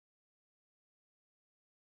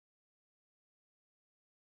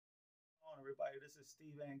everybody? This is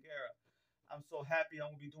Steve Angara. I'm so happy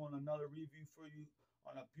I'm going to be doing another review for you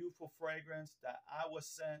on a beautiful fragrance that I was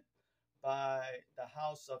sent by the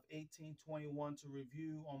House of 1821 to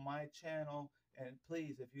review on my channel. And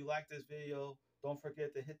please, if you like this video, don't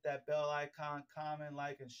forget to hit that bell icon, comment,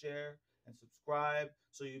 like, and share, and subscribe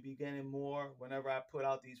so you'll be getting more whenever I put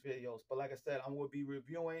out these videos. But like I said, I'm going to be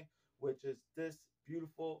reviewing, which is this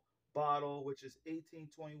beautiful bottle, which is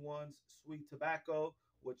 1821's Sweet Tobacco,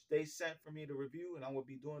 which they sent for me to review, and I'm going to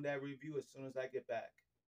be doing that review as soon as I get back.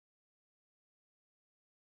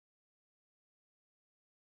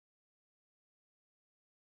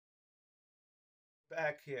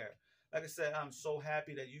 Back here. Like I said, I'm so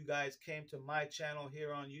happy that you guys came to my channel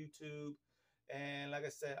here on YouTube. And like I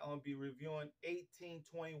said, I'm going to be reviewing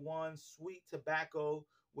 1821 Sweet Tobacco,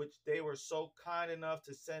 which they were so kind enough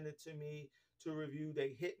to send it to me to review.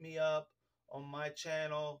 They hit me up on my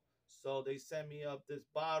channel. So they sent me up this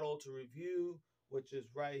bottle to review, which is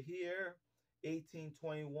right here,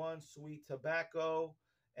 1821 Sweet Tobacco.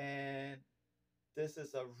 And this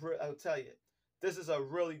is I'll tell you, this is a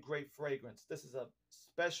really great fragrance. This is a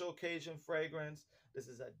special occasion fragrance. This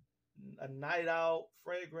is a night out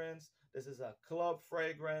fragrance. This is a club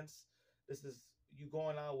fragrance. This is you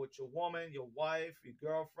going out with your woman, your wife, your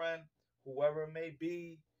girlfriend, whoever it may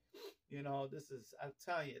be. You know, I'm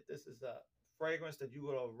telling you, this is a fragrance that you're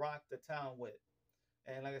going to rock the town with.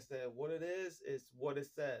 And like I said, what it is what it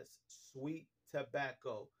says. Sweet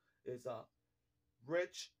tobacco. It's a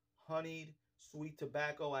rich, honeyed, sweet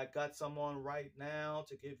tobacco. I got some on right now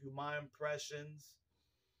to give you my impressions.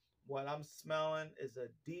 What I'm smelling is a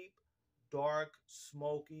deep, dark,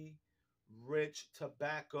 smoky, rich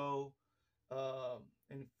tobacco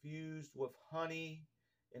infused with honey,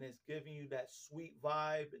 and it's giving you that sweet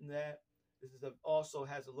vibe. In that this is also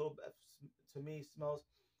has a little bit, to me, smells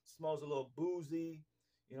a little boozy.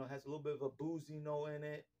 You know, has a little bit of a boozy note in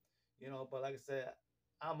it. You know, but like I said,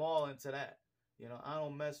 I'm all into that. You know, I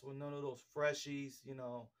don't mess with none of those freshies. You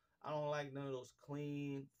know, I don't like none of those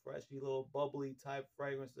clean, freshy, little bubbly type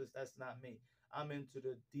fragrances. That's not me. I'm into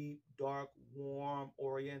the deep, dark, warm,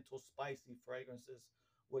 oriental, spicy fragrances,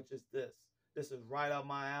 which is this. This is right up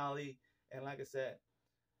my alley. And like I said,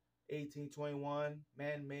 1821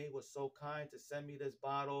 Man Made was so kind to send me this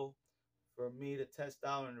bottle for me to test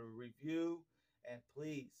out and review. And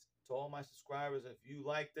please, to all my subscribers, if you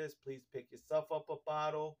like this, please pick yourself up a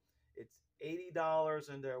bottle. It's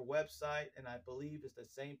 $80 on their website, and I believe it's the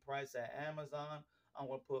same price at Amazon. I'm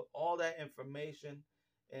going to put all that information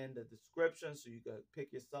in the description so you can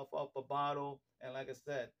pick yourself up a bottle. And like I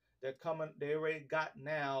said, they already got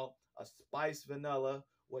now a spiced vanilla,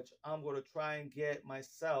 which I'm going to try and get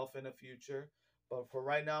myself in the future. But for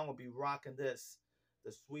right now, I'm going to be rocking this,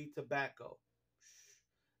 the Sweet Tobacco.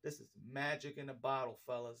 This is magic in a bottle,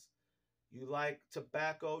 fellas. You like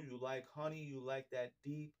tobacco, you like honey, you like that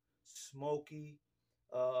deep, smoky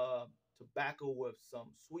tobacco with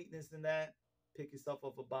some sweetness in that, pick yourself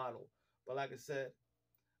up a bottle. But like I said,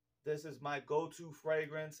 this is my go-to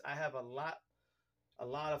fragrance. I have a lot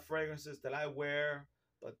of fragrances that I wear,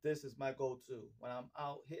 but this is my go-to. When I'm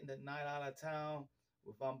out hitting the night out of town,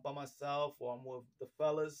 if I'm by myself or I'm with the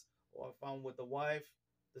fellas or if I'm with the wife,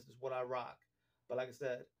 this is what I rock. But like I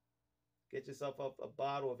said, get yourself up a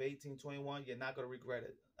bottle of 1821. You're not going to regret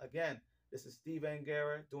it. Again, this is Steve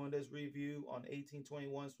Angara doing this review on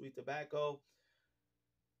 1821 Sweet Tobacco.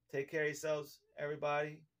 Take care of yourselves,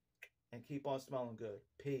 everybody, and keep on smelling good.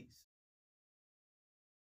 Peace.